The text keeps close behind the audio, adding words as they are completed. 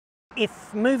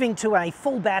If moving to a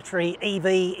full battery EV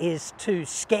is too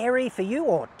scary for you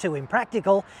or too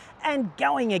impractical, and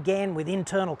going again with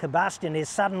internal combustion is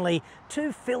suddenly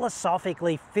too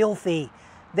philosophically filthy,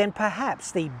 then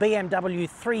perhaps the BMW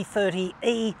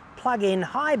 330e plug-in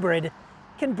hybrid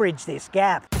can bridge this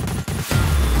gap.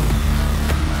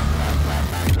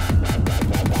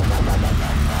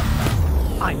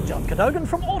 I'm John Cadogan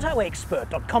from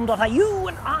AutoExpert.com.au,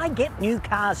 and I get new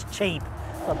cars cheap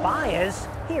for buyers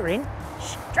here in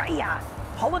Australia.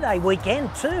 Holiday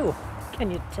weekend too, can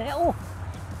you tell?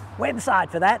 Website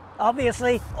for that,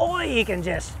 obviously, or you can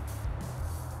just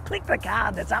click the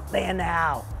card that's up there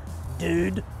now,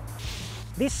 dude.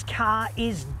 This car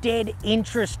is dead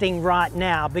interesting right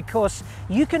now because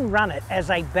you can run it as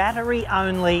a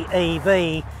battery-only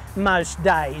EV most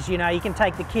days. You know, you can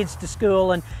take the kids to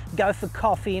school and go for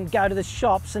coffee and go to the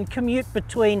shops and commute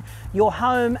between your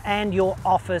home and your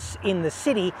office in the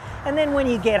city. And then when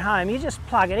you get home, you just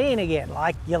plug it in again,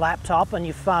 like your laptop and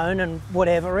your phone and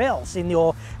whatever else in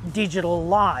your digital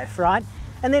life, right?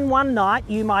 And then one night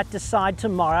you might decide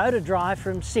tomorrow to drive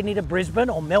from Sydney to Brisbane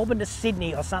or Melbourne to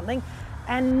Sydney or something,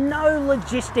 and no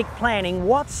logistic planning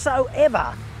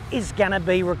whatsoever is going to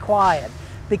be required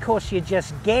because you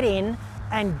just get in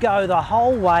and go the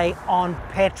whole way on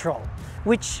petrol,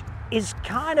 which is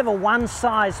kind of a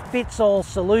one-size-fits-all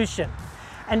solution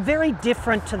and very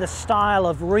different to the style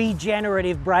of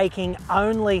regenerative braking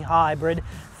only hybrid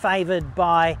favoured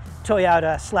by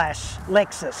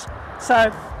Toyota/Lexus.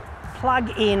 So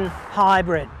plug-in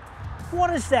hybrid,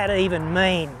 what does that even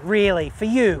mean really for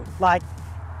you, like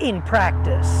in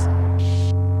practice?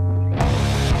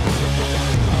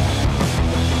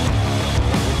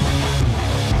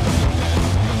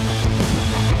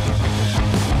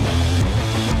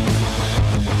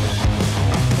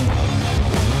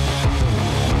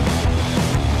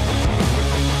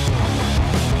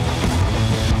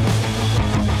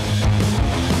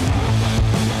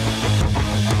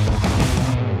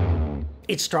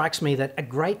 It strikes me that a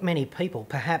great many people,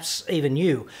 perhaps even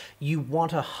you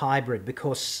want a hybrid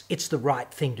because it's the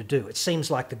right thing to do. It seems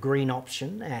like the green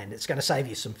option and it's going to save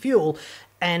you some fuel,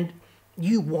 and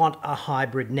you want a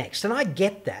hybrid next. And I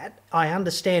get that. I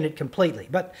understand it completely.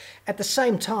 But at the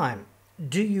same time,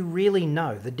 do you really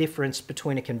know the difference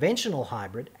between a conventional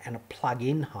hybrid and a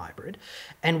plug-in hybrid?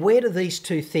 And where do these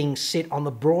two things sit on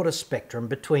the broader spectrum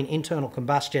between internal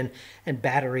combustion and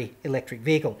battery electric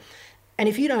vehicle? And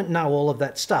if you don't know all of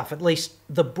that stuff, at least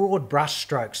the broad brush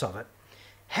strokes of it,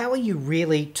 how are you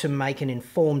really to make an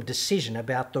informed decision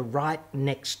about the right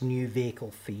next new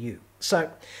vehicle for you? So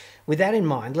with that in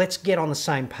mind, let's get on the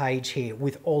same page here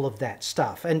with all of that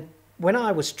stuff. And when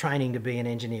I was training to be an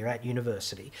engineer at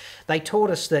university, they taught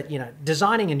us that, you know,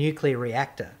 designing a nuclear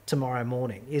reactor tomorrow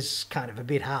morning is kind of a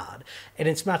bit hard. And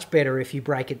it's much better if you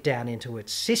break it down into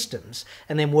its systems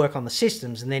and then work on the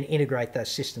systems and then integrate those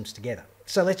systems together.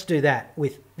 So let's do that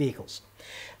with vehicles.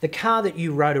 The car that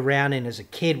you rode around in as a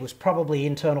kid was probably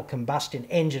internal combustion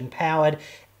engine powered.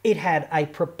 It had a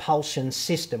propulsion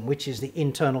system, which is the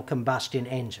internal combustion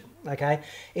engine. Okay,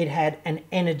 it had an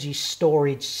energy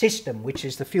storage system, which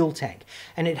is the fuel tank,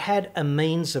 and it had a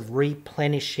means of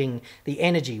replenishing the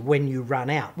energy when you run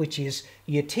out, which is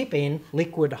you tip in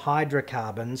liquid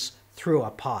hydrocarbons through a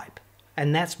pipe.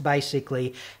 And that's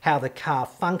basically how the car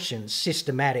functions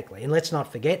systematically. And let's not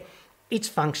forget, its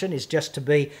function is just to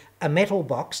be a metal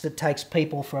box that takes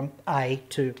people from A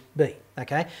to B,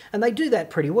 okay? And they do that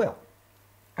pretty well.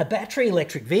 A battery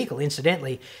electric vehicle,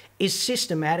 incidentally, is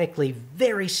systematically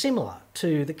very similar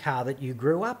to the car that you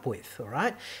grew up with, all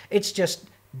right? It's just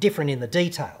different in the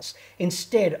details.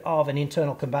 Instead of an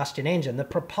internal combustion engine, the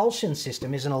propulsion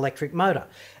system is an electric motor,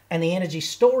 and the energy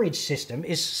storage system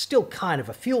is still kind of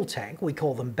a fuel tank. We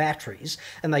call them batteries,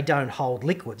 and they don't hold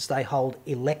liquids, they hold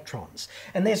electrons.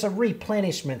 And there's a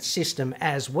replenishment system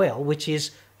as well, which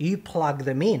is you plug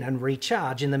them in and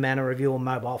recharge in the manner of your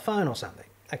mobile phone or something.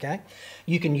 Okay,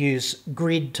 you can use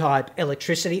grid type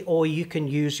electricity, or you can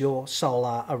use your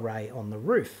solar array on the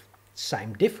roof.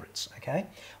 Same difference, okay?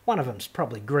 One of them's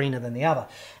probably greener than the other.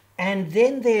 And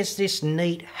then there's this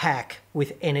neat hack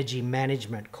with energy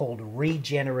management called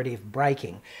regenerative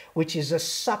braking, which is a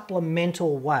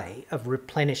supplemental way of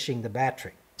replenishing the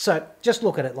battery. So just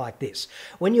look at it like this.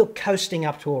 When you're coasting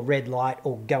up to a red light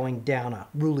or going down a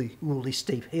really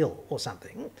steep hill or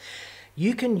something,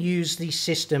 you can use the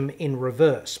system in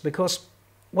reverse, because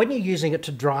when you're using it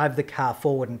to drive the car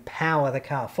forward and power the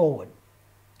car forward,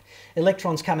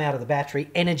 Electrons come out of the battery,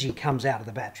 energy comes out of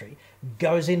the battery,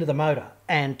 goes into the motor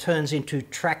and turns into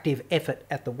tractive effort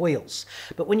at the wheels.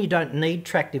 But when you don't need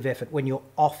tractive effort, when you're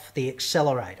off the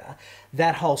accelerator,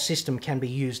 that whole system can be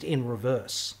used in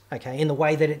reverse, okay, in the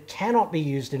way that it cannot be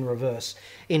used in reverse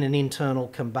in an internal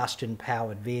combustion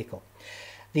powered vehicle.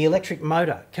 The electric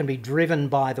motor can be driven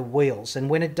by the wheels, and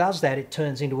when it does that, it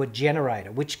turns into a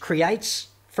generator, which creates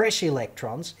fresh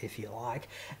electrons, if you like,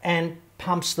 and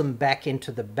pumps them back into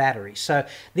the battery. So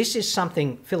this is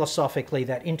something philosophically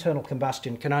that internal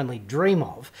combustion can only dream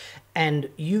of, and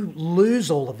you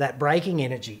lose all of that braking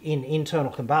energy in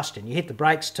internal combustion. You hit the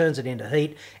brakes, turns it into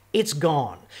heat, it's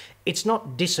gone. It's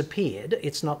not disappeared.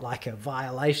 It's not like a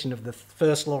violation of the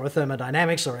first law of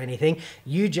thermodynamics or anything.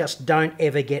 You just don't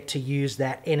ever get to use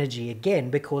that energy again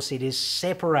because it is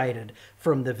separated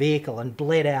from the vehicle and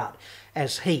bled out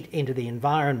as heat into the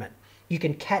environment. You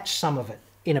can catch some of it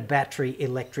in a battery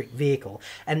electric vehicle,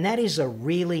 and that is a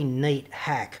really neat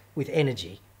hack with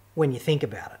energy when you think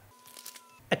about it.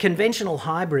 A conventional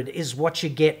hybrid is what you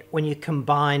get when you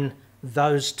combine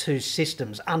those two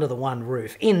systems under the one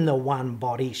roof, in the one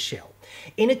body shell.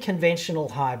 In a conventional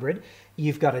hybrid,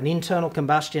 you've got an internal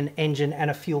combustion engine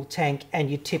and a fuel tank, and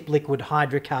you tip liquid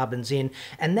hydrocarbons in,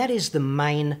 and that is the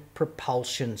main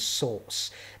propulsion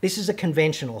source. This is a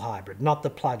conventional hybrid, not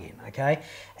the plug-in, okay?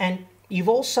 And you've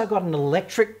also got an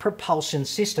electric propulsion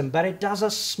system, but it does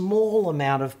a small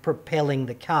amount of propelling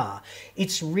the car.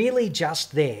 It's really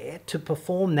just there to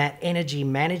perform that energy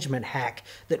management hack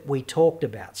that we talked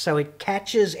about. So it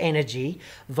catches energy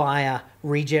via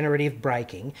regenerative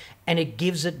braking, and it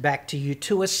gives it back to you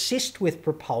to assist with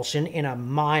propulsion in a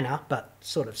minor but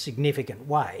sort of significant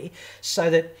way, so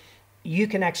that you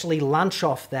can actually lunch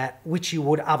off that which you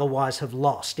would otherwise have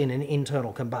lost in an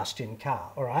internal combustion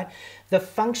car, all right? The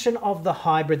function of the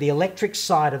hybrid, the electric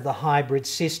side of the hybrid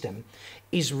system,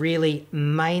 is really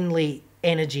mainly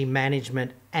energy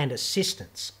management and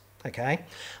assistance, okay?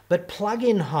 But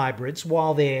plug-in hybrids,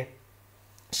 while they're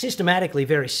systematically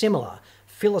very similar,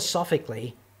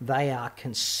 philosophically, they are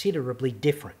considerably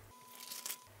different.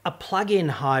 A plug-in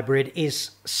hybrid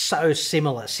is so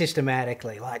similar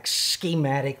systematically, like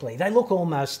schematically. They look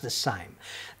almost the same.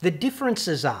 The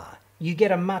differences are you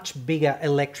get a much bigger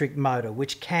electric motor,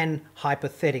 which can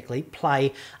hypothetically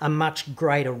play a much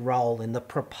greater role in the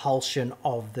propulsion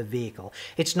of the vehicle.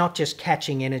 It's not just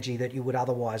catching energy that you would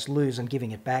otherwise lose and giving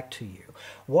it back to you.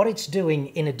 What it's doing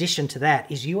in addition to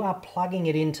that is you are plugging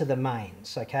it into the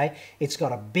mains, okay? It's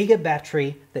got a bigger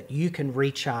battery that you can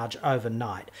recharge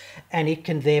overnight, and it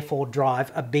can therefore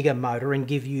drive a bigger motor and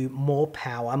give you more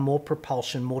power, more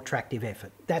propulsion, more tractive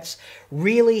effort. That's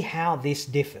really how this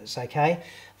differs, okay?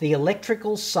 The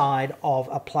electrical side of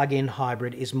a plug-in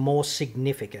hybrid is more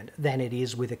significant than it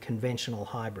is with a conventional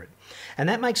hybrid. And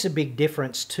that makes a big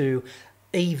difference to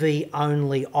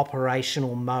EV-only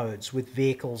operational modes with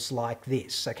vehicles like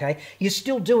this, okay? You're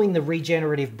still doing the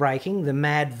regenerative braking, the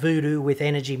mad voodoo with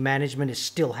energy management is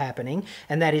still happening,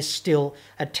 and that is still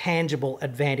a tangible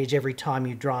advantage every time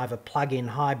you drive a plug-in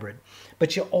hybrid.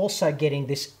 But you're also getting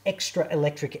this extra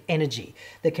electric energy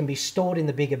that can be stored in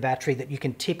the bigger battery that you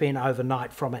can tip in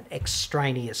overnight from an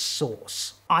extraneous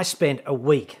source. I spent a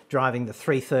week driving the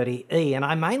 330e, and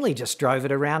I mainly just drove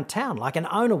it around town like an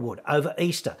owner would over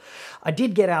Easter. I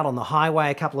did get out on the highway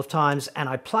a couple of times, and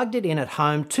I plugged it in at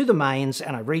home to the mains,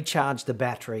 and I recharged the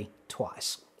battery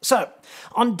twice. So,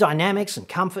 on dynamics and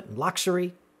comfort and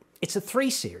luxury, it's a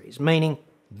 3 Series, meaning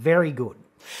very good.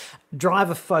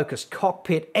 Driver-focused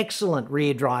cockpit, excellent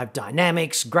rear drive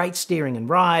dynamics, great steering and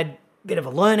ride, bit of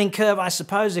a learning curve, I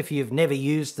suppose, if you've never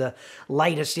used the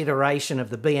latest iteration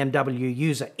of the BMW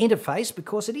user interface,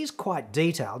 because it is quite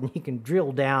detailed and you can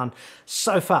drill down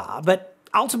so far, but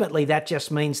ultimately that just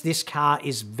means this car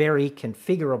is very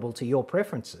configurable to your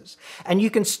preferences. And you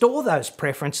can store those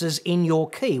preferences in your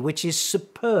key, which is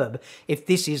superb if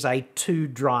this is a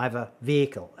 2-driver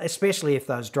vehicle, especially if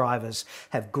those drivers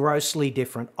have grossly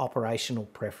different operational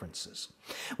preferences.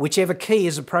 Whichever key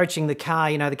is approaching the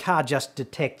car, the car just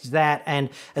detects that, and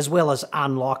as well as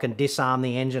unlock and disarm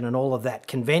the engine and all of that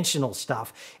conventional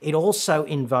stuff, it also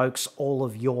invokes all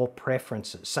of your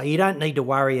preferences. So you don't need to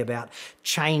worry about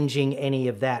changing any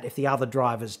of that if the other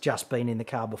driver's just been in the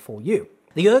car before you.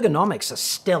 The ergonomics are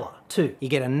stellar too. You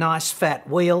get a nice fat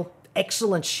wheel,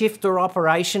 excellent shifter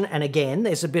operation, and again,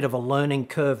 there's a bit of a learning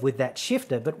curve with that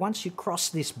shifter, but once you cross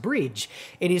this bridge,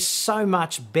 it is so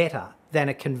much better than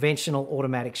a conventional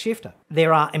automatic shifter.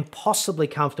 There are impossibly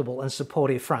comfortable and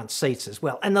supportive front seats as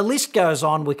well. And the list goes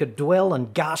on. We could dwell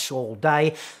and gush all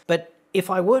day, but if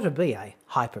I were to be a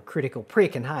hypercritical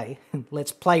prick, and hey,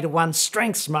 let's play to one's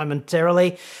strengths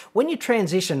momentarily, when you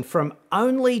transition from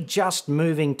only just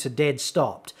moving to dead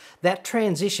stopped, that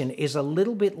transition is a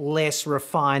little bit less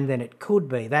refined than it could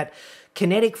be. That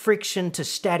kinetic friction to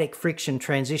static friction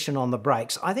transition on the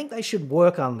brakes, I think they should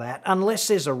work on that, unless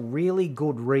there's a really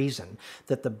good reason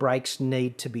that the brakes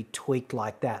need to be tweaked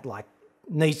like that, like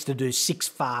needs to do 6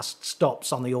 fast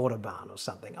stops on the Autobahn or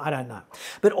something. I don't know.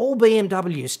 But all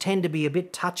BMWs tend to be a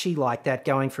bit touchy like that,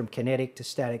 going from kinetic to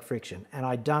static friction, and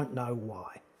I don't know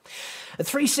why. A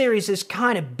 3 Series is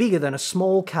kind of bigger than a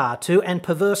small car too, and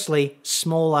perversely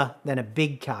smaller than a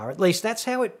big car. At least that's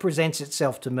how it presents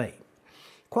itself to me.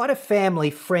 Quite a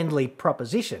family-friendly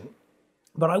proposition,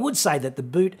 but I would say that the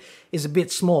boot is a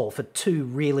bit small for 2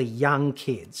 really young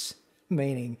kids.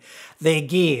 Meaning their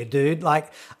gear, dude.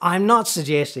 Like, I'm not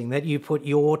suggesting that you put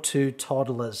your 2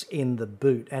 toddlers in the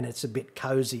boot and it's a bit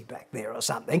cozy back there or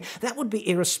something. That would be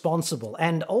irresponsible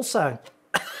and also,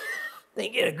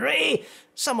 think you'd agree,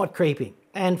 somewhat creepy.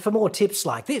 And for more tips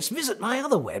like this, visit my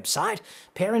other website,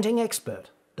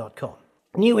 parentingexpert.com.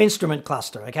 New instrument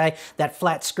cluster, okay? That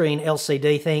flat screen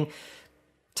LCD thing,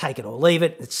 take it or leave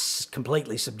it. It's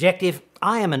completely subjective.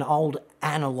 I am an old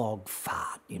analog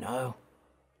fart, you know,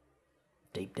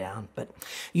 deep down, but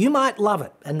you might love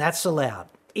it, and that's allowed.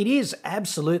 It is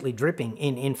absolutely dripping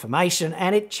in information,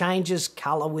 and it changes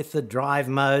colour with the drive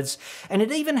modes, and it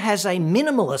even has a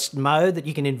minimalist mode that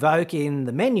you can invoke in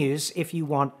the menus if you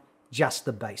want just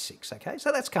the basics, okay?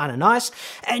 So that's kind of nice,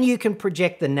 and you can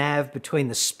project the nav between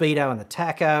the speedo and the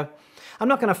tacho. I'm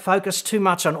not going to focus too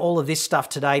much on all of this stuff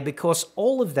today because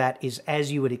all of that is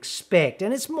as you would expect,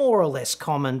 and it's more or less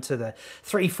common to the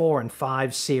 3, 4 and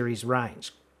 5 Series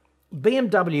range.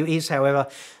 BMW is, however,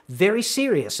 very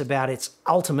serious about its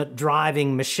ultimate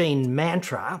driving machine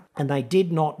mantra, and they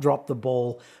did not drop the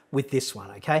ball with this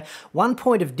one, okay? One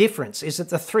point of difference is that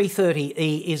the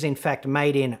 330e is in fact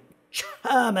made in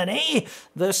Germany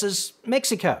versus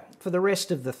Mexico for the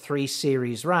rest of the 3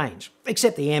 Series range,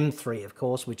 except the M3, of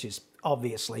course, which is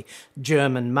obviously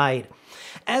German-made.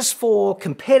 As for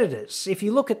competitors, if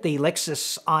you look at the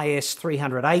Lexus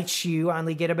IS300H, you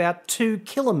only get about 2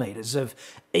 kilometres of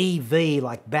EV,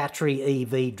 like battery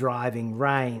EV driving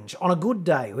range on a good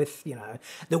day with, you know,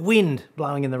 the wind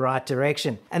blowing in the right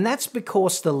direction. And that's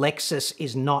because the Lexus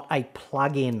is not a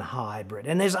plug-in hybrid,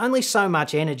 and there's only so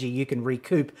much energy you can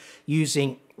recoup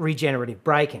using regenerative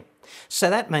braking. So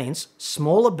that means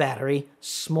smaller battery,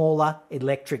 smaller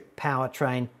electric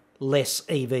powertrain, less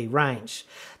EV range.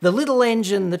 The little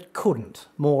engine that couldn't,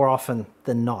 more often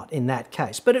than not in that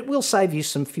case, but it will save you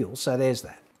some fuel, so there's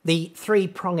that. The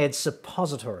 3-pronged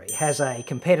suppository has a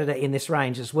competitor in this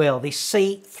range as well, the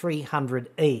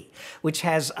C300E, which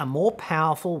has a more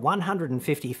powerful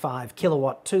 155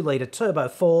 kilowatt 2-litre turbo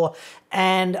 4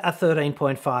 and a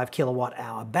 13.5 kilowatt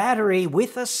hour battery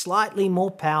with a slightly more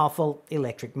powerful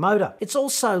electric motor. It's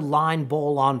also line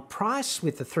ball on price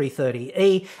with the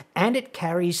 330E, and it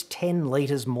carries 10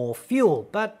 litres more fuel,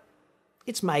 but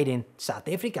it's made in South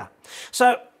Africa.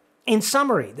 So, in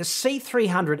summary, the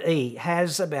C300E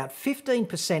has about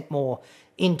 15% more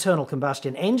internal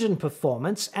combustion engine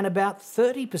performance and about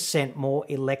 30% more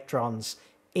electrons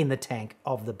in the tank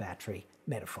of the battery,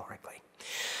 metaphorically.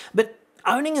 But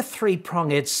owning a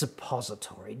 3-pronged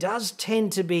suppository does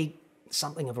tend to be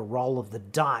something of a roll of the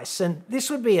dice, and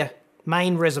this would be a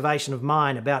main reservation of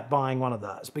mine about buying one of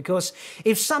those, because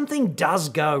if something does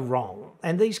go wrong,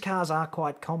 and these cars are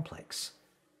quite complex,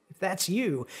 that's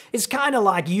you. It's kind of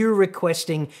like you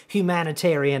requesting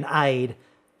humanitarian aid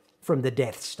from the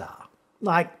Death Star.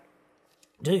 Like,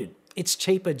 dude, it's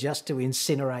cheaper just to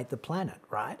incinerate the planet,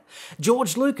 right?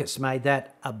 George Lucas made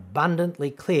that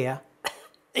abundantly clear.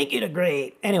 Think you'd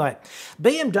agree. Anyway,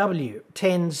 BMW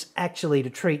tends actually to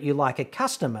treat you like a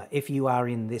customer if you are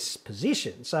in this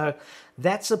position. So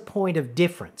that's a point of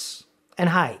difference. And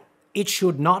hey, it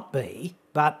should not be,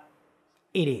 but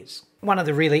it is. One of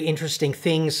the really interesting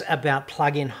things about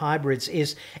plug-in hybrids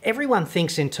is everyone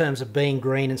thinks in terms of being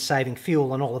green and saving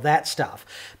fuel and all of that stuff,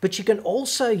 but you can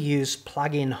also use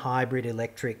plug-in hybrid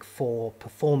electric for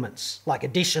performance, like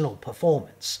additional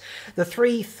performance. The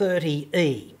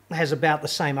 330e has about the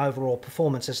same overall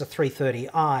performance as a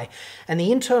 330i, and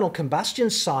the internal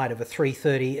combustion side of a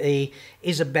 330e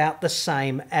is about the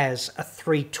same as a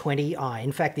 320i.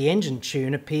 In fact, the engine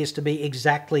tune appears to be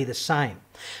exactly the same.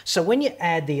 So when you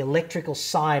add the electrical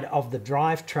side of the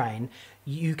drivetrain,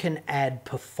 you can add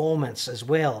performance as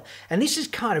well. And this is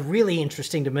kind of really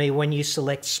interesting to me when you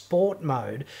select sport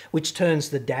mode, which turns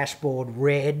the dashboard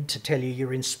red to tell you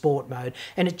you're in sport mode,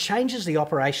 and it changes the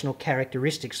operational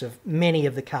characteristics of many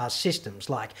of the car's systems,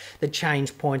 like the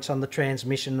change points on the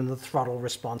transmission and the throttle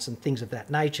response and things of that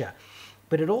nature.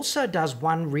 But it also does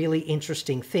one really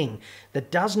interesting thing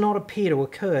that does not appear to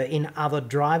occur in other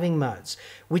driving modes,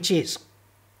 which is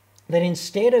that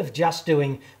instead of just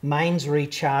doing mains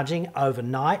recharging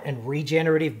overnight and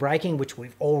regenerative braking, which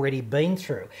we've already been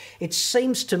through, it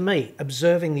seems to me,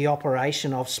 observing the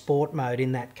operation of sport mode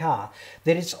in that car,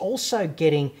 that it's also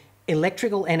getting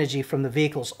electrical energy from the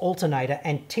vehicle's alternator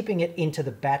and tipping it into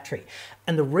the battery.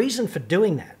 And the reason for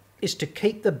doing that is to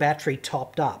keep the battery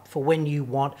topped up for when you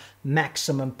want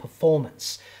maximum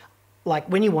performance. Like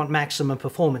when you want maximum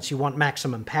performance, you want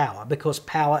maximum power, because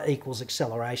power equals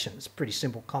acceleration. It's a pretty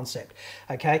simple concept,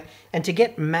 okay? And to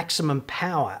get maximum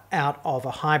power out of a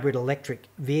hybrid electric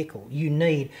vehicle, you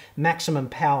need maximum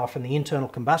power from the internal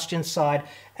combustion side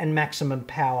and maximum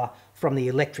power from the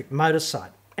electric motor side.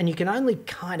 And you can only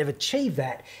kind of achieve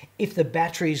that if the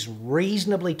battery's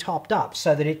reasonably topped up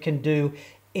so that it can do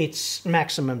its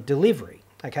maximum delivery,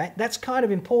 okay? That's kind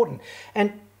of important.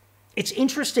 And it's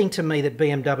interesting to me that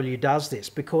BMW does this,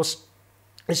 because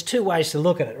there's two ways to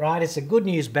look at it, right? It's a good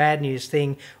news, bad news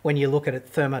thing when you look at it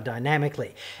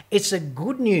thermodynamically. It's a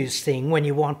good news thing when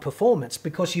you want performance,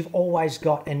 because you've always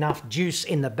got enough juice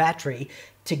in the battery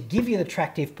to give you the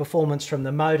tractive performance from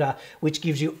the motor, which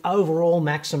gives you overall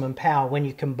maximum power when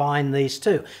you combine these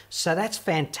two. So that's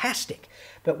fantastic.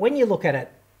 But when you look at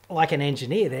it like an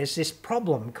engineer, there's this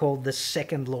problem called the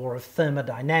second law of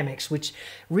thermodynamics, which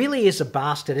really is a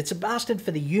bastard. It's a bastard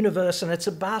for the universe, and it's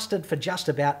a bastard for just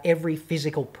about every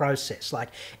physical process, like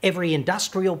every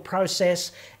industrial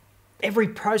process, every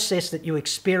process that you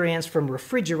experience, from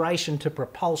refrigeration to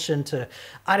propulsion to,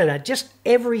 I don't know, just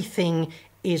everything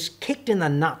is kicked in the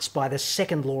nuts by the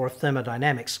second law of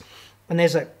thermodynamics. And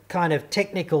there's a kind of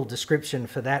technical description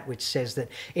for that, which says that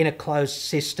in a closed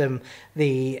system,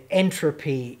 the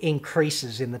entropy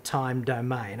increases in the time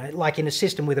domain. Like in a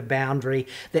system with a boundary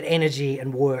that energy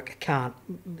and work can't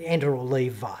enter or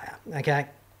leave via, okay?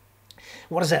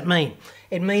 What does that mean?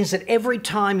 It means that every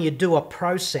time you do a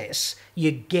process,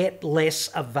 you get less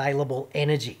available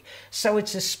energy. So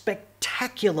it's a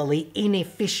spectacularly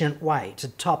inefficient way to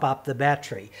top up the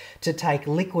battery, to take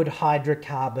liquid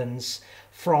hydrocarbons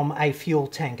from a fuel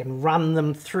tank and run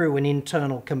them through an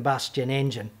internal combustion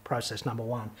engine, process number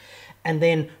one, and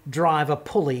then drive a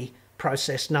pulley,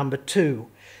 process number two,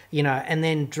 you know, and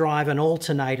then drive an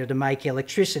alternator to make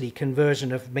electricity,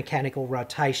 conversion of mechanical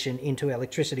rotation into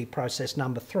electricity, process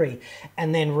number three,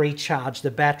 and then recharge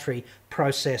the battery,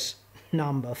 process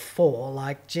number four.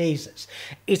 Like, Jesus.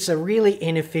 It's a really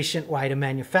inefficient way to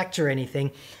manufacture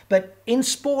anything. But in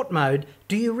sport mode,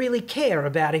 do you really care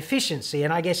about efficiency?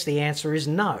 And I guess the answer is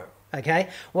no, okay?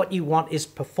 What you want is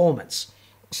performance.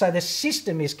 So the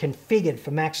system is configured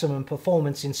for maximum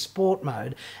performance in sport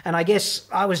mode, and I guess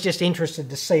I was just interested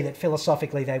to see that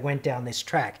philosophically they went down this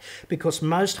track, because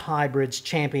most hybrids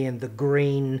champion the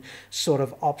green sort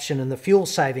of option and the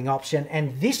fuel-saving option,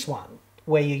 and this one,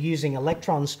 where you're using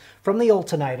electrons from the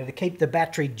alternator to keep the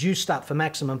battery juiced up for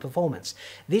maximum performance.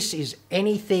 This is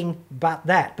anything but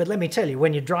that. But let me tell you,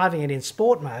 when you're driving it in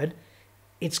sport mode,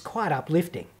 it's quite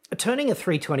uplifting. Turning a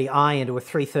 320i into a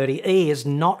 330e is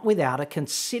not without a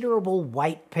considerable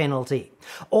weight penalty.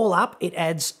 All up, it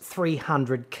adds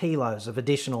 300 kilos of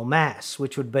additional mass,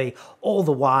 which would be all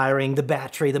the wiring, the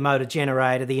battery, the motor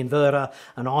generator, the inverter,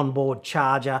 an onboard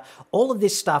charger. All of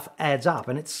this stuff adds up,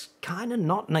 and it's kind of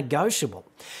not negotiable.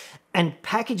 And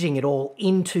packaging it all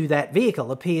into that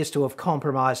vehicle appears to have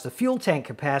compromised the fuel tank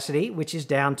capacity, which is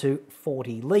down to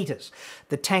 40 litres.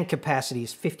 The tank capacity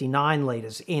is 59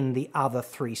 litres in the other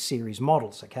 3 Series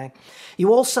models, okay?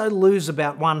 You also lose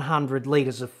about 100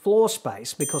 litres of floor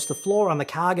space, because the floor on the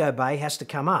cargo bay has to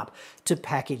come up to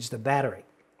package the battery.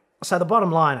 So the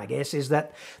bottom line, I guess, is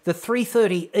that the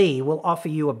 330e will offer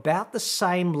you about the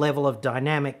same level of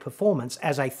dynamic performance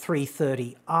as a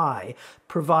 330i,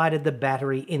 provided the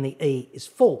battery in the E is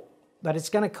full. But it's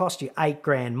going to cost you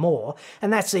 $8,000 more,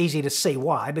 and that's easy to see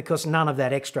why, because none of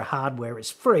that extra hardware is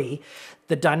free.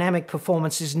 The dynamic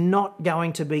performance is not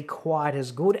going to be quite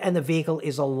as good, and the vehicle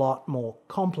is a lot more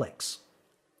complex.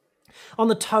 On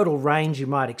the total range you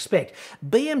might expect,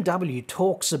 BMW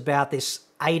talks about this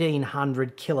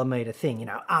 1,800 kilometre thing, you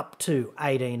know, up to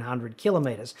 1,800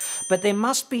 kilometres. But there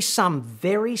must be some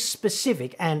very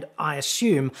specific and, I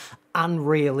assume,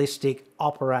 unrealistic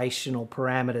operational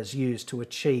parameters used to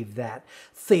achieve that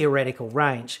theoretical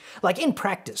range. Like in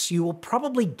practice, you will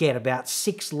probably get about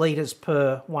 6 litres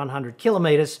per 100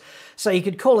 kilometres, so you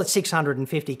could call it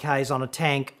 650 k's on a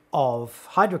tank of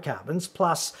hydrocarbons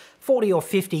plus 40 or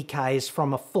 50 k's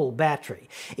from a full battery.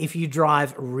 If you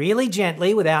drive really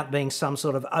gently without being some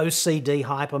sort of OCD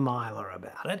hypermiler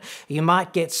about it, you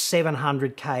might get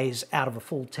 700 k's out of a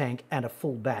full tank and a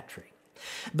full battery.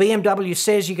 BMW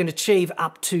says you can achieve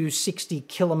up to 60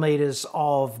 kilometres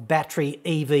of battery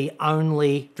EV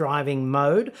only driving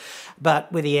mode,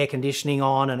 but with the air conditioning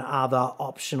on and other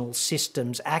optional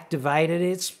systems activated,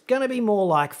 it's going to be more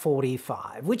like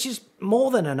 45, which is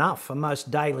more than enough for most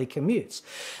daily commutes.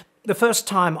 The first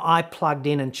time I plugged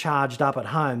in and charged up at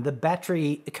home, the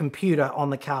battery computer on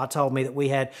the car told me that we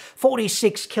had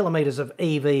 46 kilometres of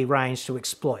EV range to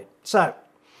exploit. So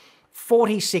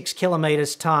 46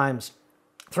 kilometres times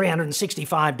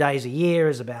 365 days a year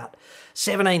is about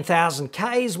 17,000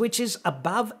 k's, which is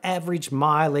above average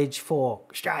mileage for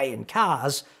Australian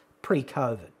cars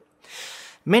pre-COVID.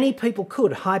 Many people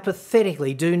could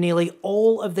hypothetically do nearly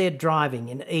all of their driving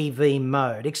in EV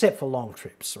mode, except for long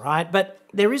trips, right? But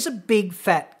there is a big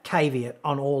fat caveat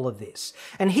on all of this.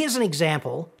 And here's an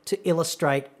example to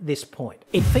illustrate this point.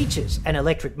 It features an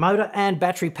electric motor and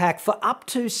battery pack for up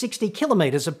to 60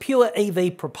 kilometres of pure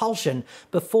EV propulsion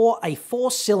before a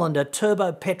 4-cylinder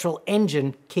turbo petrol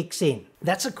engine kicks in.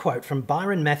 That's a quote from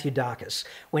Byron Matthew-Darcus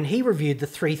when he reviewed the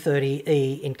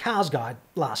 330e in Cars Guide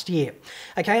last year.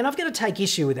 Okay, and I've got to take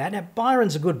issue with that. Now,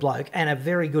 Byron's a good bloke and a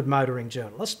very good motoring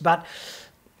journalist, but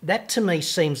that to me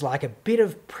seems like a bit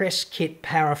of press kit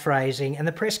paraphrasing, and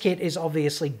the press kit is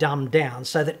obviously dumbed down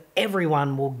so that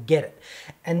everyone will get it.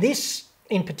 And this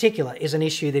in particular is an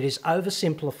issue that is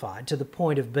oversimplified to the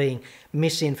point of being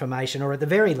misinformation, or at the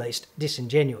very least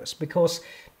disingenuous, because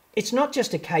it's not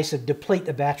just a case of deplete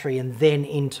the battery and then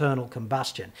internal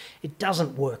combustion. It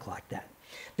doesn't work like that.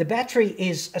 The battery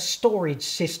is a storage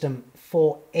system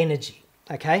for energy,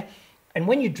 okay? And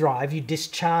when you drive, you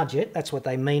discharge it. That's what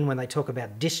they mean when they talk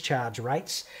about discharge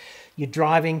rates. You're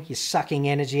driving, you're sucking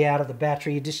energy out of the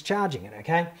battery, you're discharging it,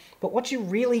 okay? But what you're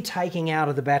really taking out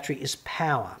of the battery is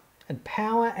power. And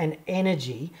power and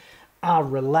energy are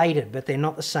related, but they're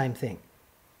not the same thing.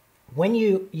 When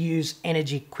you use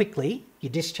energy quickly, you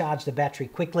discharge the battery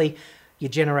quickly, you're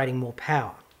generating more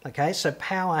power. Okay, so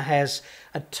power has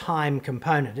a time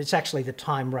component. It's actually the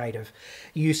time rate of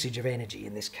usage of energy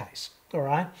in this case. All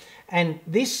right, and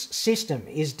this system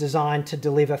is designed to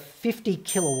deliver 50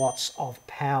 kilowatts of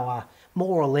power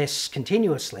more or less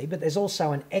continuously, but there's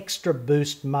also an extra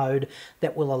boost mode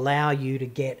that will allow you to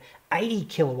get 80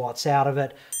 kilowatts out of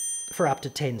it for up to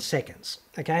 10 seconds.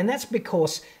 Okay, and that's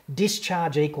because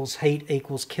discharge equals heat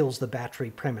equals kills the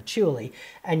battery prematurely,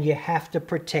 and you have to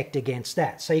protect against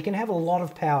that. So you can have a lot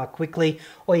of power quickly,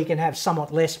 or you can have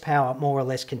somewhat less power more or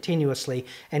less continuously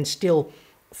and still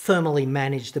thermally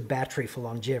manage the battery for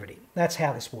longevity. That's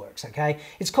how this works, okay?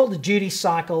 It's called the duty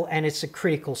cycle, and it's a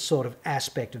critical sort of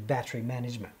aspect of battery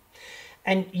management.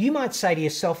 And you might say to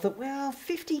yourself that, well,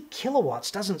 50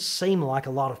 kilowatts doesn't seem like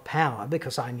a lot of power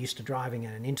because I'm used to driving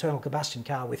an internal combustion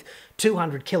car with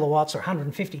 200 kilowatts or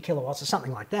 150 kilowatts or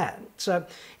something like that. So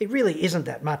it really isn't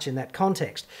that much in that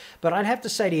context. But I'd have to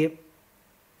say to you,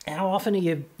 how often are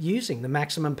you using the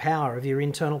maximum power of your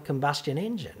internal combustion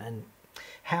engine? And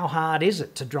how hard is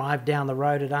it to drive down the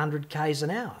road at 100 k's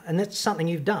an hour? And that's something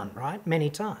you've done, right?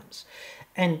 Many times.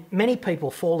 And many people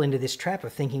fall into this trap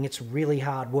of thinking it's really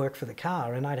hard work for the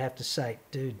car, and I'd have to say,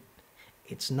 dude,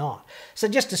 it's not. So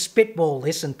just to spitball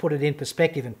this and put it in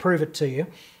perspective and prove it to you,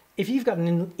 if you've got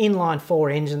an inline 4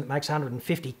 engine that makes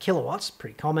 150 kilowatts,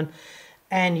 pretty common,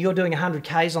 and you're doing 100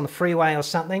 k's on the freeway or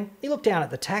something, you look down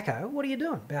at the tacho, what are you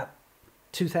doing? About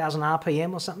 2,000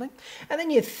 RPM or something? And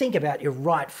then you think about your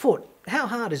right foot. How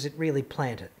hard is it really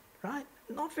planted, right?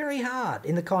 Not very hard.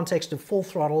 In the context of full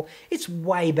throttle, it's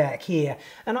way back here.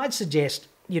 And I'd suggest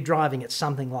you're driving at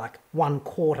something like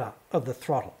 1/4 of the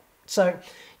throttle. So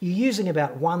you're using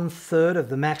about 1/3 of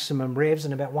the maximum revs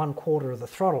and about 1/4 of the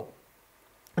throttle.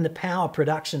 And the power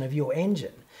production of your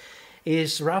engine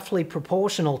is roughly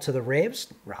proportional to the revs,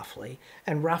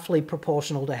 and roughly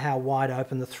proportional to how wide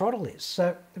open the throttle is.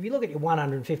 So if you look at your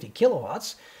 150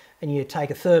 kilowatts and you take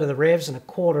 1/3 of the revs and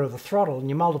 1/4 of the throttle and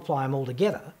you multiply them all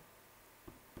together,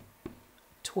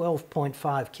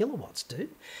 12.5 kilowatts, dude.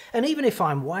 And even if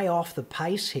I'm way off the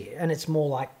pace here and it's more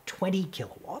like 20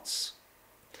 kilowatts,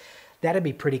 that'd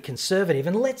be pretty conservative.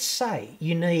 And let's say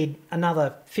you need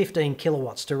another 15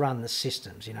 kilowatts to run the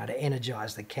systems, you know, to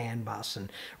energize the CAN bus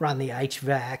and run the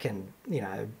HVAC and, you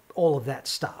know, all of that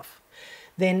stuff.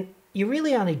 Then you're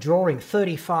really only drawing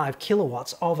 35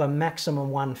 kilowatts of a maximum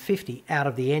 150 out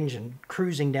of the engine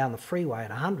cruising down the freeway at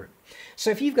 100. So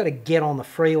if you've got to get on the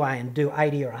freeway and do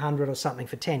 80 or 100 or something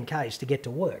for 10 k's to get to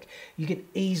work, you could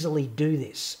easily do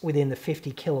this within the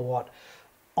 50 kilowatt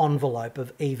envelope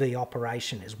of EV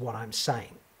operation is what I'm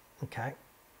saying, okay?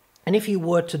 And if you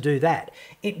were to do that,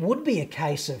 it would be a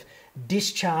case of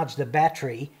discharge the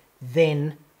battery,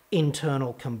 then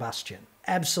internal combustion.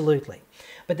 Absolutely.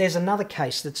 But there's another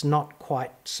case that's not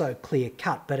quite so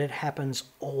clear-cut, but it happens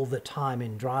all the time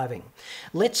in driving.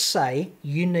 Let's say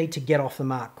you need to get off the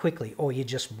mark quickly, or you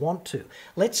just want to.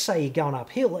 Let's say you're going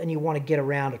uphill and you want to get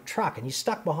around a truck, and you're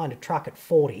stuck behind a truck at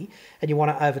 40, and you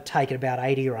want to overtake at about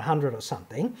 80 or 100 or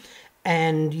something,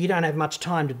 and you don't have much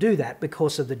time to do that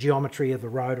because of the geometry of the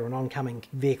road or an oncoming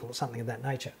vehicle or something of that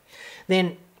nature.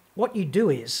 Then what you do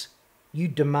is you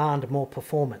demand more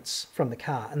performance from the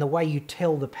car. And the way you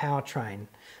tell the powertrain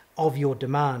of your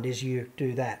demand is you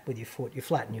do that with your foot. You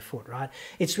flatten your foot, right?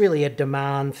 It's really a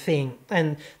demand thing.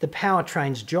 And the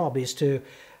powertrain's job is to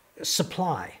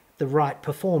supply the right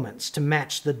performance to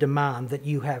match the demand that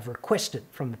you have requested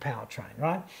from the powertrain,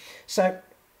 right? So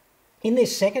in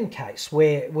this second case,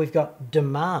 where we've got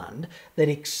demand that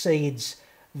exceeds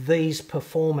these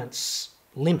performance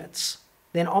limits,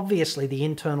 then obviously the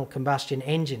internal combustion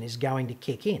engine is going to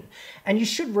kick in. And you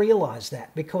should realise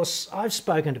that, because I've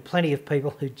spoken to plenty of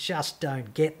people who just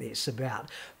don't get this about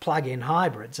plug-in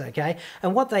hybrids, okay?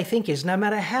 And what they think is no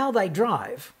matter how they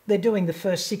drive, they're doing the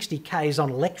first 60 k's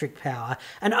on electric power,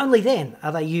 and only then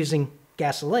are they using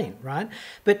gasoline, right?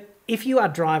 But if you are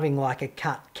driving like a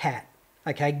cat,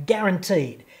 okay,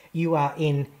 guaranteed you are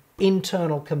in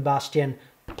internal combustion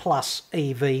plus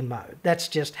EV mode. That's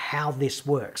just how this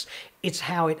works. It's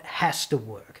how it has to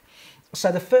work.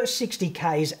 So the first 60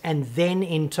 k's and then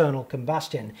internal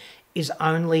combustion is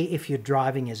only if you're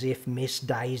driving as if Miss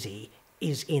Daisy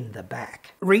is in the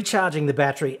back. Recharging the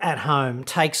battery at home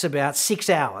takes about 6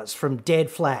 hours from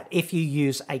dead flat if you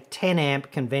use a 10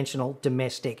 amp conventional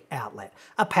domestic outlet,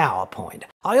 a power point.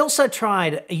 I also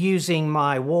tried using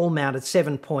my wall-mounted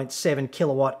 7.7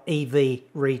 kilowatt EV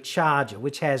recharger,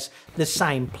 which has the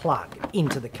same plug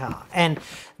into the car, and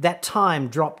that time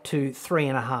dropped to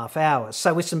 3.5 hours.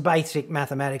 So with some basic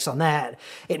mathematics on that,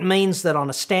 it means that on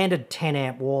a standard 10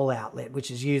 amp wall outlet, which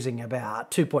is using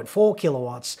about 2.4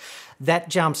 kilowatts, that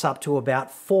jumps up to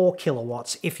about 4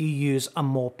 kilowatts if you use a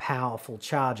more powerful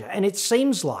charger. And it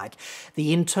seems like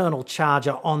the internal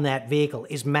charger on that vehicle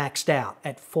is maxed out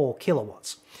at 4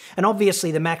 kilowatts. And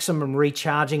obviously the maximum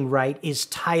recharging rate is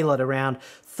tailored around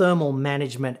thermal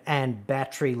management and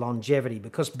battery longevity,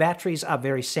 because batteries are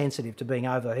very sensitive to being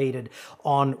overheated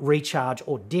on recharge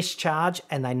or discharge,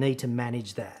 and they need to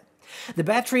manage that. The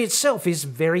battery itself is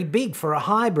very big for a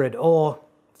hybrid, or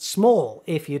small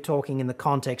if you're talking in the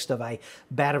context of a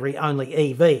battery-only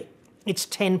EV. It's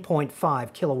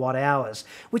 10.5 kilowatt hours,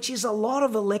 which is a lot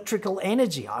of electrical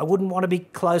energy. I wouldn't want to be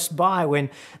close by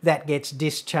when that gets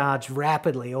discharged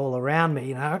rapidly all around me,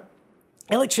 you know.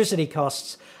 Electricity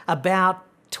costs about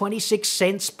 26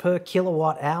 cents per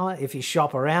kilowatt hour if you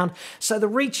shop around. So the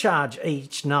recharge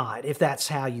each night, if that's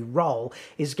how you roll,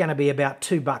 is going to be about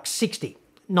 $2.60.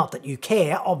 Not that you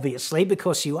care, obviously,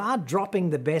 because you are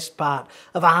dropping the best part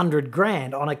of 100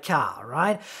 grand on a car,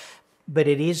 right? But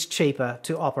it is cheaper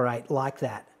to operate like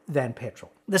that than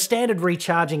petrol. The standard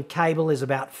recharging cable is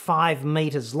about 5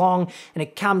 meters long, and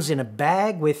it comes in a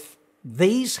bag with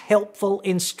these helpful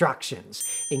instructions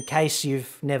in case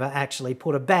you've never actually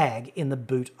put a bag in the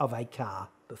boot of a car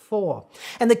before.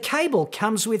 And the cable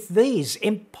comes with these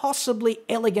impossibly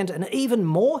elegant and even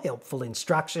more helpful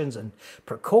instructions and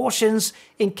precautions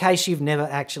in case you've never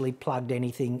actually plugged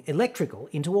anything electrical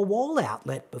into a wall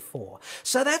outlet before.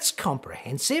 So that's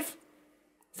comprehensive.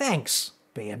 Thanks,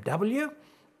 BMW.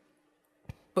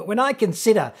 But when I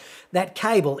consider that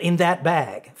cable in that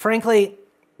bag, frankly,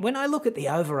 when I look at the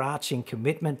overarching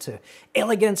commitment to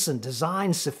elegance and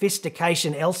design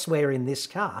sophistication elsewhere in this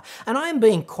car, and I am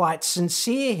being quite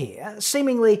sincere here,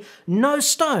 seemingly no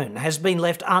stone has been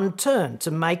left unturned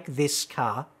to make this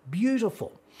car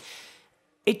beautiful.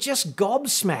 It just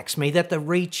gobsmacks me that the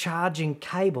recharging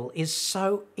cable is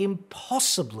so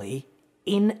impossibly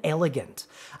inelegant.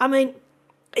 I mean,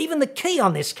 even the key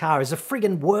on this car is a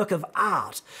friggin' work of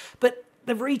art, but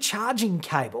the recharging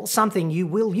cable, something you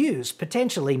will use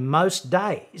potentially most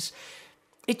days,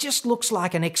 it just looks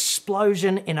like an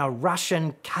explosion in a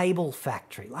Russian cable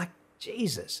factory. Like,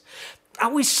 Jesus.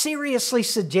 Are we seriously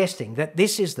suggesting that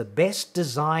this is the best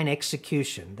design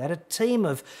execution that a team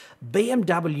of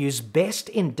BMW's best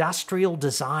industrial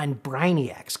design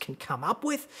brainiacs can come up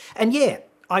with? And yeah,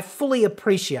 I fully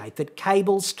appreciate that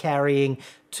cables carrying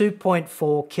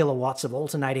 2.4 kilowatts of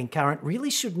alternating current really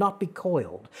should not be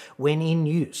coiled when in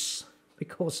use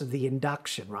because of the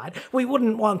induction, right? We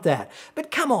wouldn't want that.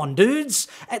 But come on, dudes,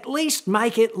 at least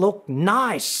make it look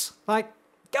nice. Like,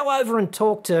 go over and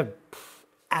talk to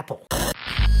Apple.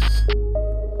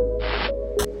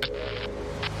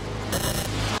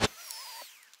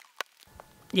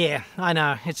 Yeah, I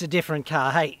know, it's a different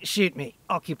car. Hey, shoot me.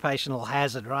 Occupational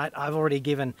hazard, right? I've already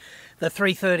given the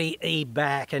 330e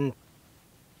back and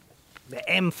the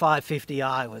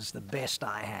M550i was the best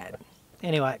I had.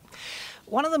 Anyway,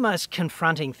 one of the most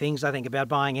confronting things I think about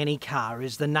buying any car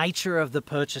is the nature of the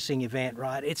purchasing event,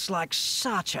 right? It's like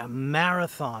such a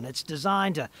marathon. It's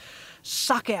designed to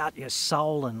suck out your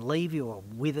soul and leave you a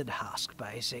withered husk,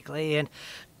 basically. And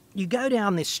you go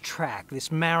down this track,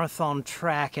 this marathon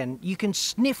track, and you can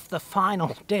sniff the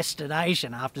final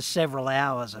destination after several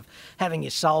hours of having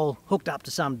your soul hooked up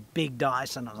to some big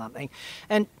Dyson or something.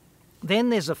 And then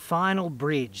there's a final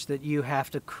bridge that you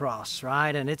have to cross,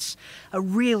 right? And it's a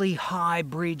really high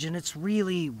bridge and it's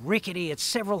really rickety. It's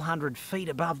several hundred feet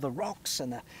above the rocks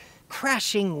and the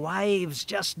crashing waves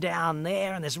just down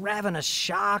there, and there's ravenous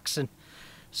sharks, and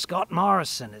Scott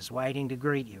Morrison is waiting to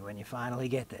greet you when you finally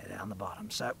get there down the bottom.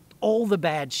 So all the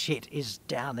bad shit is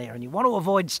down there, and you want to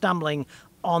avoid stumbling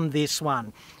on this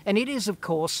one. And it is, of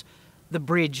course, the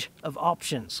bridge of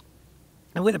options.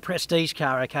 And with a prestige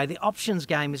car, okay, the options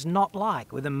game is not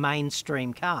like with a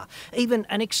mainstream car. Even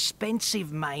an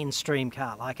expensive mainstream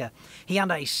car like a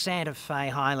Hyundai Santa Fe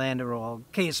Highlander or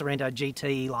Kia Sorento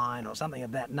GT line or something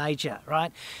of that nature,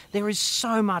 right? There is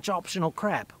so much optional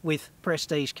crap with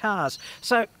prestige cars.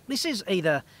 So this is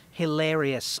either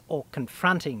hilarious or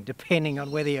confronting, depending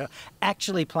on whether you're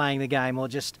actually playing the game or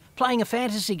just playing a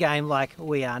fantasy game like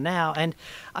we are now. And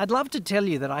I'd love to tell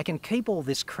you that I can keep all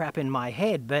this crap in my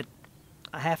head, but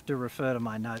I have to refer to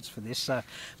my notes for this, so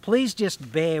please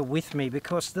just bear with me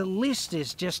because the list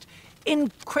is just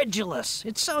incredulous.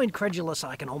 It's so incredulous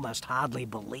I can almost hardly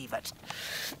believe it.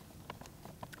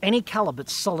 Any colour but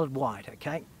solid white,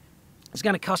 okay? It's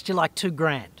going to cost you like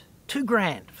 $2,000.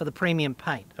 $2,000 for the premium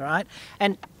paint, all right?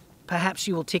 And perhaps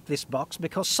you will tick this box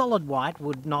because solid white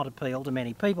would not appeal to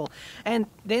many people. And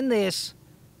then there's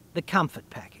the comfort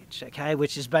package, okay,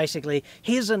 which is basically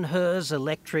his and hers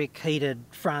electric heated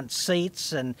front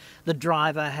seats, and the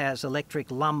driver has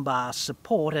electric lumbar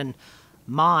support, and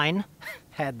mine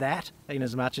had that, in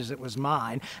as much as it was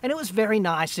mine, and it was very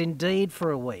nice indeed for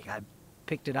a week. I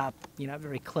picked it up, you know,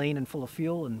 very clean and full of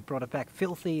fuel, and brought it back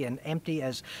filthy and empty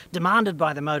as demanded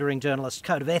by the Motoring Journalist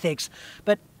Code of Ethics,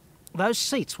 but those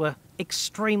seats were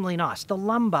extremely nice. The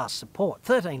lumbar support,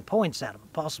 13 points out of a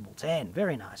possible 10.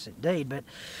 Very nice indeed. But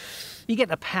you get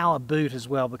the power boot as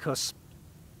well because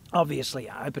obviously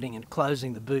opening and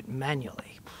closing the boot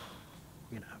manually,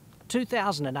 you know,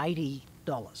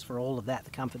 $2,080 for all of that,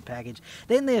 the comfort package.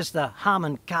 Then there's the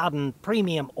Harman Kardon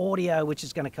Premium Audio, which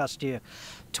is going to cost you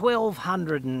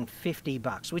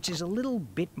 $1,250, which is a little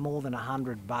bit more than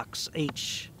 $100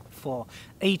 each for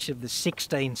each of the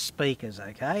 16 speakers,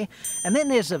 okay? And then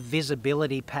there's a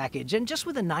visibility package, and just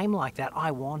with a name like that, I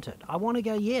want it. I want to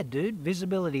go, yeah, dude,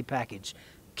 visibility package.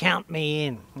 Count me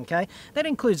in, okay? That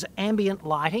includes ambient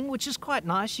lighting, which is quite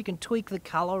nice. You can tweak the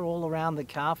colour all around the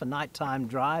car for nighttime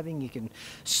driving. You can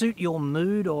suit your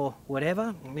mood or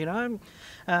whatever, you know.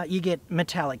 You get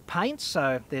metallic paint,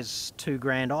 so there's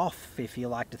 $2,000 off if you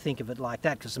like to think of it like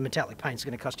that, because the metallic paint's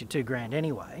going to cost you $2,000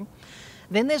 anyway.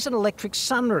 Then there's an electric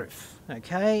sunroof,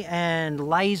 okay, and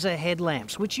laser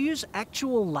headlamps, which use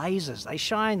actual lasers. They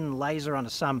shine laser onto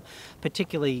some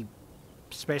particularly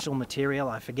special material,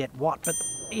 I forget what, but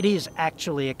it is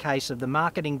actually a case of the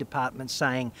marketing department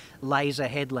saying laser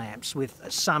headlamps with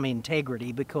some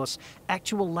integrity because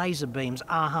actual laser beams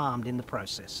are harmed in the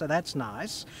process, so that's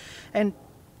nice. And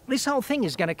this whole thing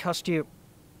is going to cost you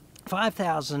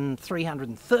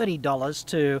 $5,330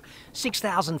 to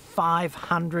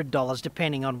 $6,500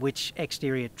 depending on which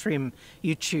exterior trim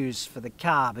you choose for the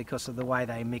car because of the way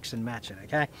they mix and match it,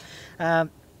 okay?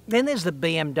 Then there's the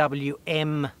BMW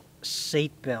M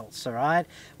seat belts, all right,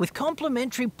 with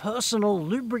complimentary personal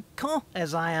lubricant,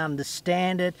 as I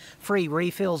understand it, free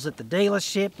refills at the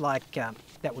dealership, like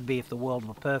that would be if the world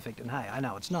were perfect, and hey, I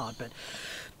know it's not, but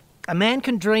a man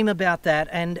can dream about that,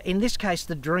 and in this case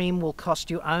the dream will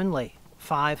cost you only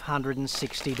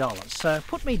 $560. So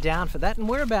put me down for that, and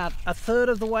we're about a third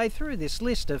of the way through this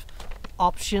list of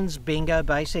options bingo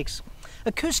basics.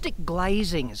 Acoustic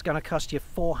glazing is going to cost you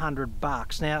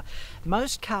 $400. Now,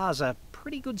 most cars are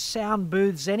pretty good sound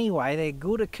booths anyway. They're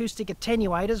good acoustic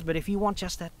attenuators, but if you want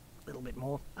just that little bit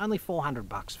more, only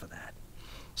 $400 for that.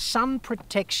 sun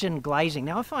protection glazing.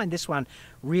 Now I find this one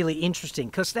really interesting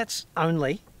because that's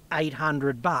only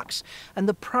 $800. And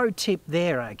the pro tip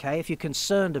there, okay, if you're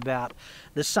concerned about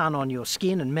the sun on your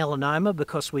skin and melanoma,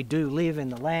 because we do live in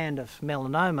the land of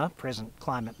melanoma, present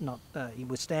climate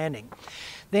notwithstanding,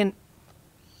 then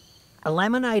a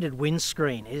laminated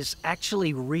windscreen is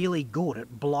actually really good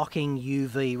at blocking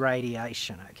UV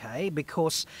radiation, okay,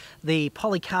 because the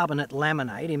polycarbonate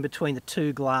laminate in between the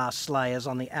two glass layers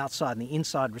on the outside and the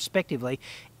inside respectively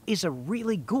is a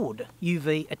really good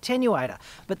UV attenuator.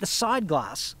 But the side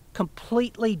glass,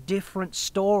 completely different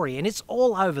story, and it's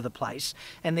all over the place,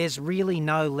 and there's really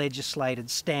no legislated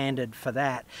standard for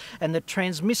that. And the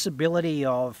transmissibility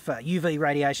of UV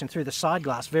radiation through the side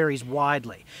glass varies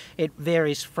widely. It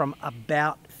varies from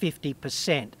about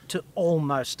 50% to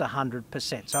almost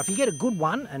 100%. So if you get a good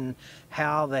one, and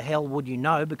how the hell would you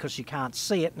know, because you can't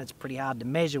see it and it's pretty hard to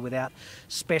measure without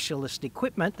specialist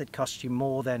equipment that costs you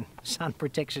more than sun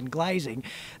protection glazing,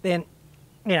 then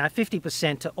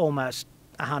 50% to almost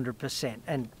 100%,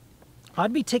 and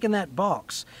I'd be ticking that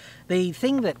box. The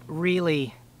thing that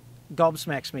really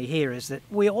gobsmacks me here is that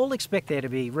we all expect there to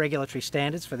be regulatory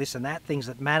standards for this and that, things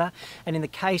that matter, and in the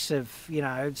case of,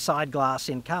 side glass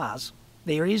in cars,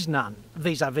 there is none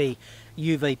vis-a-vis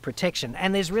UV protection,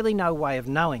 and there's really no way of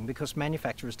knowing because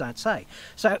manufacturers don't say.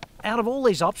 So out of all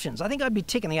these options, I think I'd be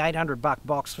ticking the $800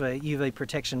 box for UV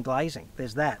protection glazing.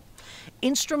 There's that.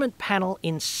 Instrument panel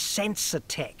in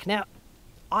Sensitech. Now,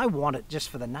 I want it just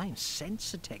for the name,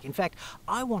 Sensitech. In fact,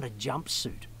 I want a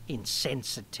jumpsuit in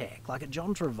Sensitech, like a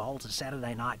John Travolta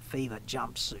Saturday Night Fever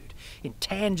jumpsuit in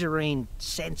tangerine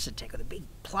Sensitech with a big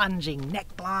plunging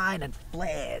neckline and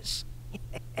flares.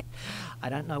 I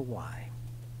don't know why.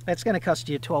 That's going to cost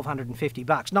you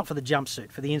 $1,250, not for the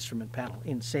jumpsuit, for the instrument panel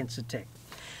in Sensitech.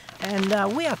 And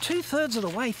we are 2/3 of the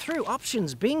way through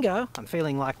options bingo. I'm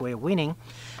feeling like we're winning.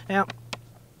 Now,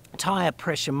 tyre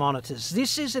pressure monitors.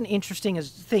 This is an interesting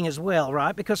thing as well,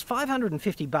 right? Because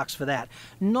 $550 for that,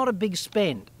 not a big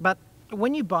spend, but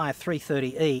when you buy a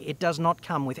 330E, it does not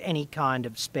come with any kind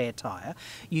of spare tyre.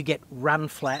 You get run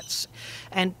flats,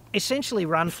 and essentially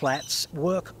run flats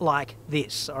work like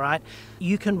this, all right?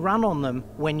 You can run on them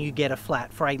when you get a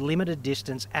flat for a limited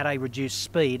distance at a reduced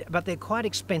speed, but they're quite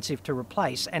expensive to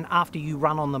replace, and after you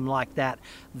run on them like that,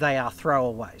 they are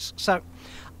throwaways. So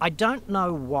I don't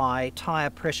know why tyre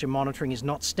pressure monitoring is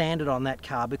not standard on that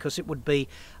car, because it would be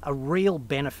a real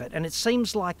benefit, and it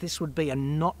seems like this would be a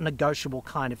not negotiable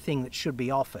kind of thing that should be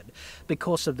offered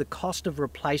because of the cost of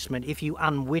replacement if you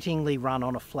unwittingly run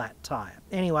on a flat tyre.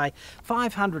 Anyway,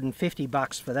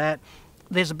 $550 for that.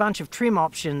 There's a bunch of trim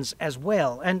options as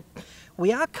well, and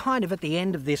we are kind of at the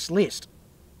end of this list,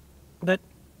 but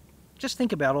just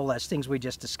think about all those things we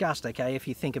just discussed, okay? If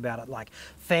you think about it like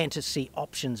fantasy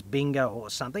options bingo or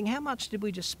something, how much did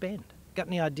we just spend? Got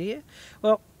any idea?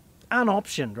 Well,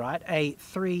 unoptioned, right? A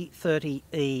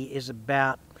 330E is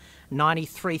about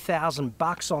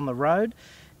 $93,000 on the road,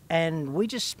 and we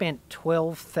just spent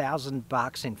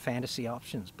 $12,000 in fantasy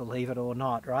options, believe it or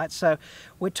not, right? So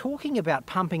we're talking about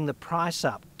pumping the price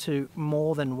up to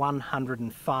more than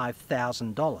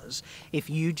 $105,000 if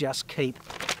you just keep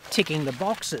ticking the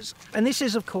boxes. And this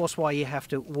is, of course, why you have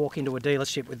to walk into a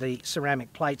dealership with the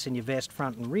ceramic plates in your vest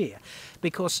front and rear,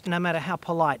 because no matter how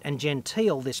polite and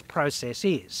genteel this process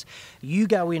is, you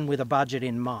go in with a budget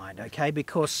in mind, okay?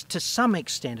 Because to some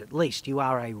extent, at least, you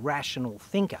are a rational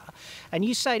thinker, and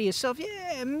you say to yourself,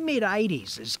 yeah,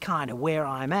 mid-80s is kind of where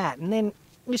I'm at, and then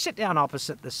you sit down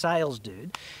opposite the sales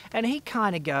dude, and he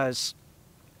kind of goes,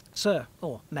 sir,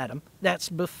 or madam, that's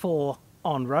before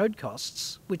on-road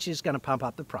costs, which is going to pump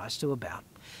up the price to about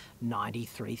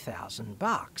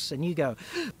 $93,000. And you go,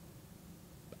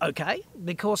 okay,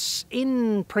 because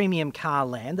in premium car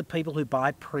land, the people who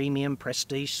buy premium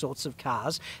prestige sorts of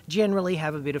cars generally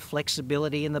have a bit of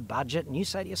flexibility in the budget, and you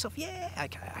say to yourself, yeah,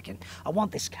 okay, I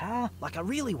want this car, like I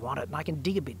really want it, and I can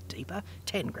dig a bit deeper,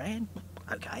 10 grand,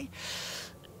 okay.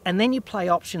 And then you play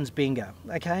options bingo,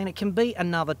 okay, and it can be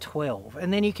another 12,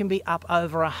 and then you can be up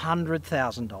over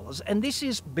 $100,000. And this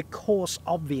is because,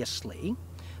 obviously,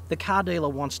 the car dealer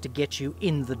wants to get you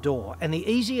in the door, and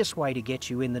the easiest way to get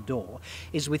you in the door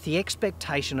is with the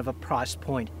expectation of a price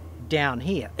point down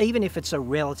here, even if it's a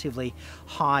relatively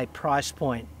high price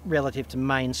point relative to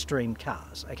mainstream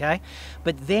cars, okay?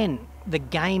 But then the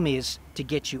game is to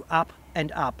get you up and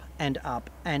up and up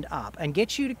and up, and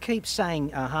get you to keep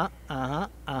saying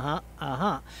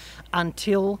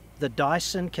until the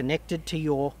Dyson connected to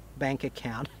your bank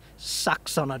account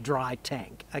sucks on a dry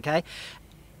tank, okay?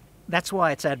 That's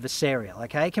why it's adversarial,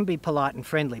 okay? It can be polite and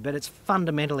friendly, but it's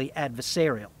fundamentally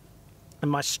adversarial. And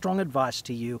my strong advice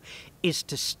to you is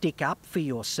to stick up for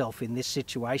yourself in this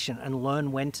situation and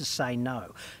learn when to say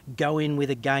no. Go in with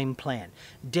a game plan.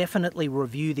 Definitely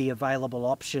review the available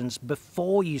options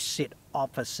before you sit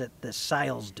opposite the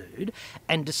sales dude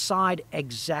and decide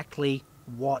exactly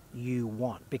what you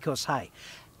want. Because, hey,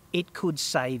 it could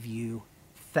save you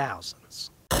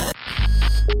thousands.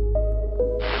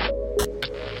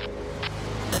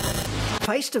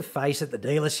 Face to face at the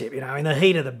dealership, in the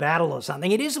heat of the battle or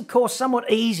something, it is of course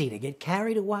somewhat easy to get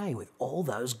carried away with all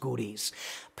those goodies.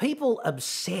 People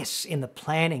obsess in the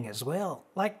planning as well.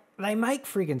 Like, they make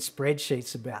friggin'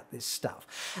 spreadsheets about this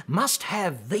stuff. Must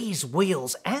have these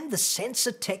wheels and the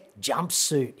Sensatec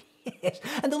jumpsuit. Yes,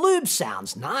 and the lube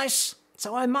sounds nice,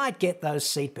 so I might get those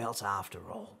seatbelts after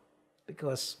all.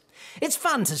 Because it's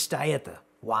fun to stay at the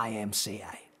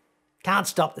YMCA. Can't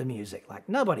stop the music, like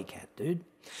nobody can, dude.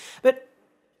 But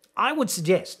I would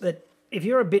suggest that if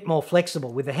you're a bit more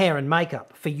flexible with the hair and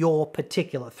makeup for your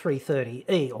particular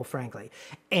 330e, or frankly,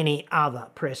 any other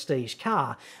prestige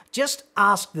car, just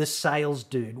ask the sales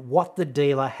dude what the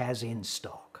dealer has in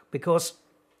stock. Because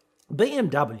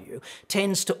BMW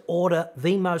tends to order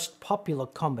the most popular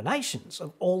combinations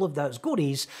of all of those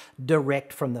goodies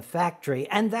direct from the factory,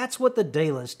 and that's what the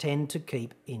dealers tend to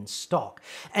keep in stock.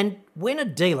 And when a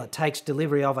dealer takes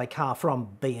delivery of a car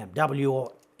from BMW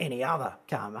or any other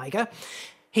car maker,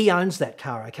 he owns that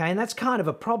car, okay? And that's kind of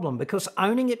a problem because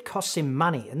owning it costs him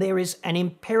money, and there is an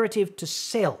imperative to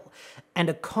sell and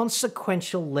a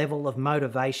consequential level of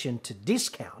motivation to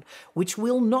discount, which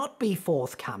will not be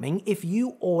forthcoming if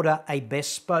you order a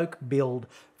bespoke build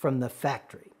from the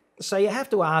factory. So you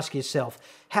have to ask yourself,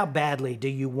 how badly do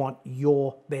you want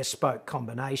your bespoke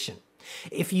combination?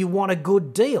 If you want a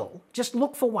good deal, just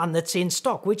look for one that's in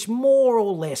stock, which more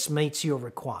or less meets your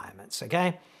requirements,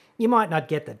 okay? You might not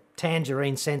get the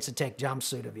tangerine Sensatec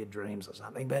jumpsuit of your dreams or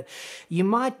something, but you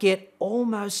might get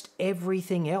almost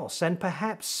everything else, and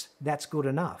perhaps that's good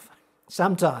enough.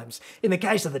 Sometimes, in the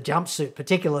case of the jumpsuit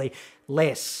particularly,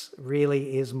 less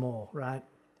really is more, right?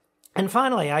 And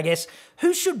finally, I guess,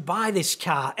 who should buy this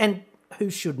car and who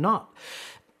should not?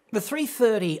 The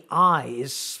 330i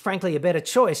is frankly a better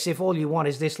choice if all you want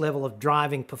is this level of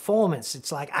driving performance.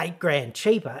 It's like $8,000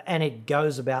 cheaper and it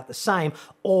goes about the same,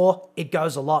 or it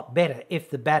goes a lot better if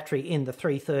the battery in the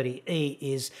 330e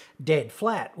is dead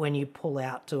flat when you pull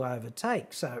out to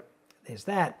overtake. So there's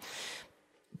that.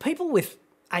 People with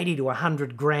 80 to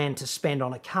 100 grand to spend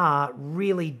on a car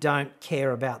really don't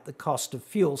care about the cost of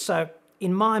fuel. So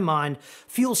in my mind,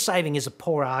 fuel saving is a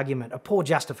poor argument, a poor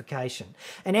justification.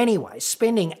 And anyway,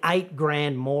 spending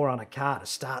 $8,000 more on a car to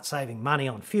start saving money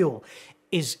on fuel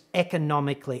is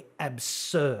economically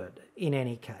absurd in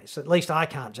any case. At least I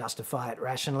can't justify it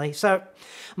rationally. So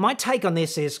my take on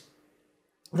this is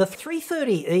the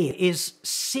 330e is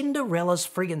Cinderella's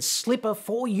friggin' slipper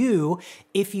for you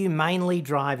if you mainly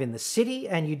drive in the city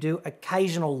and you do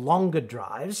occasional longer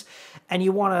drives and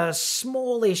you want a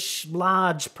smallish,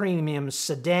 large premium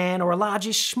sedan or a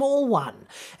largish small one.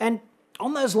 And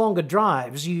on those longer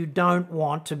drives, you don't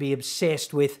want to be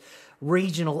obsessed with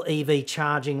regional EV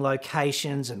charging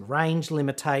locations and range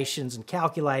limitations and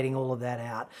calculating all of that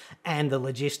out and the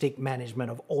logistic management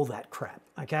of all that crap,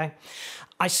 okay?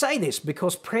 I say this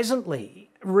because presently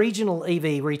regional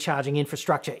EV recharging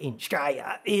infrastructure in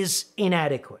Australia is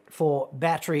inadequate for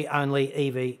battery-only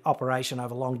EV operation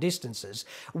over long distances,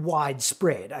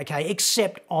 widespread, okay,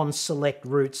 except on select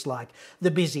routes like the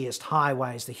busiest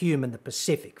highways, the Hume and the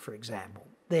Pacific, for example.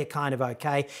 They're kind of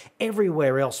okay.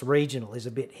 Everywhere else regional is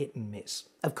a bit hit and miss.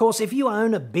 Of course, if you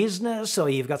own a business or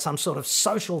you've got some sort of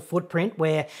social footprint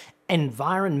where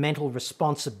environmental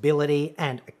responsibility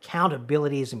and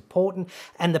accountability is important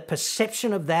and the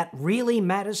perception of that really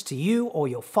matters to you or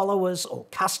your followers or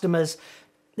customers,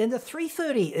 then the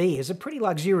 330e is a pretty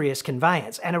luxurious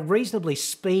conveyance and a reasonably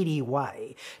speedy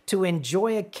way to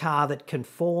enjoy a car that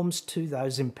conforms to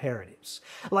those imperatives.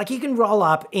 Like, you can roll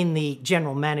up in the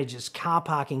general manager's car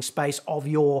parking space of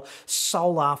your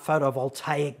solar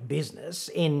photovoltaic business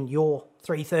in your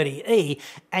 330e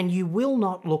and you will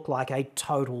not look like a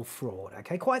total fraud,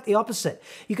 okay? Quite the opposite.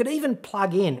 You could even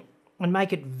plug in and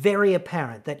make it very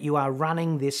apparent that you are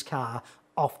running this car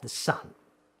off the sun.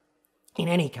 In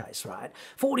any case, right,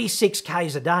 46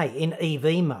 k's a day in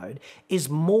EV mode is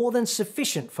more than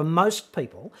sufficient for most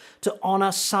people to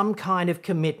honour some kind of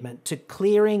commitment to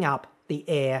clearing up the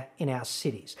air in our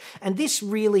cities. And this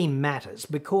really matters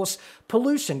because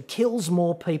pollution kills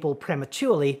more people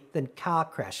prematurely than car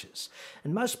crashes.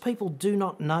 And most people do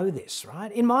not know this,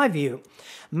 right? In my view,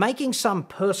 making some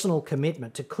personal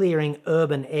commitment to clearing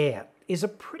urban air is a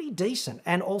pretty decent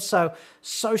and also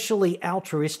socially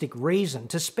altruistic reason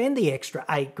to spend the extra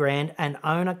 $8,000 and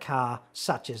own a car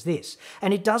such as this.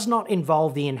 And it does not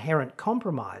involve the inherent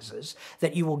compromises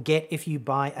that you will get if you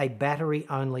buy a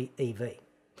battery-only EV.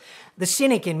 The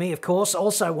cynic in me, of course,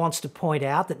 also wants to point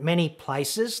out that many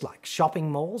places, like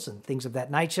shopping malls and things of that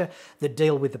nature, that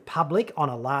deal with the public on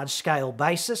a large-scale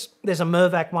basis, there's a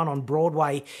Mirvac one on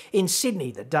Broadway in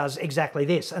Sydney that does exactly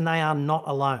this, and they are not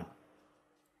alone.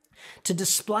 To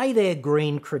display their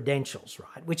green credentials,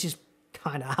 right, which is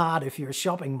kind of hard if you're a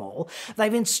shopping mall,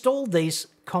 they've installed these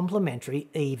complimentary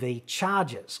EV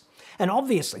chargers. And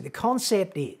obviously the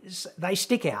concept is they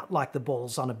stick out like the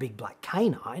balls on a big black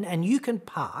canine, and you can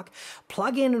park,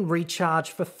 plug in and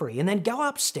recharge for free, and then go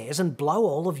upstairs and blow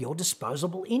all of your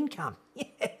disposable income.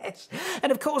 Yes.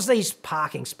 And of course these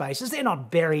parking spaces, they're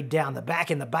not buried down the back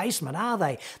in the basement, are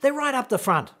they? They're right up the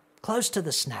front, close to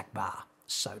the snack bar,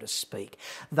 so to speak.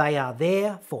 They are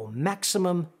there for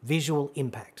maximum visual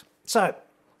impact. So,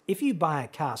 if you buy a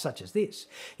car such as this,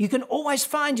 you can always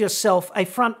find yourself a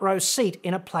front row seat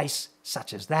in a place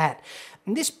such as that.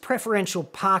 And this preferential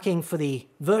parking for the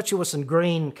virtuous and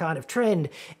green kind of trend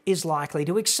is likely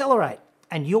to accelerate,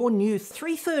 and your new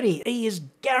 330e is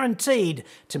guaranteed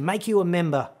to make you a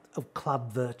member of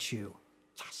Club Virtue.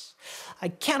 Yes! I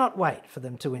cannot wait for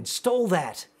them to install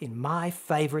that in my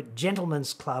favourite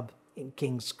gentleman's club in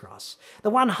King's Cross, the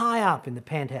one high up in the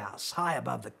penthouse, high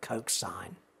above the Coke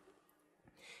sign.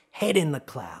 Head in the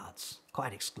Clouds.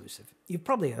 Quite exclusive. You've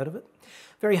probably heard of it.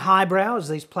 Very highbrow as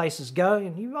these places go,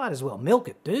 and you might as well milk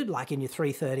it, dude, like in your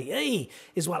 330e,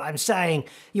 is what I'm saying.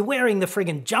 You're wearing the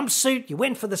friggin' jumpsuit, you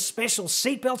went for the special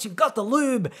seatbelts, you've got the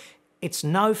lube. It's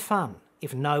no fun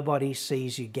if nobody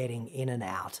sees you getting in and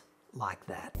out like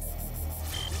that.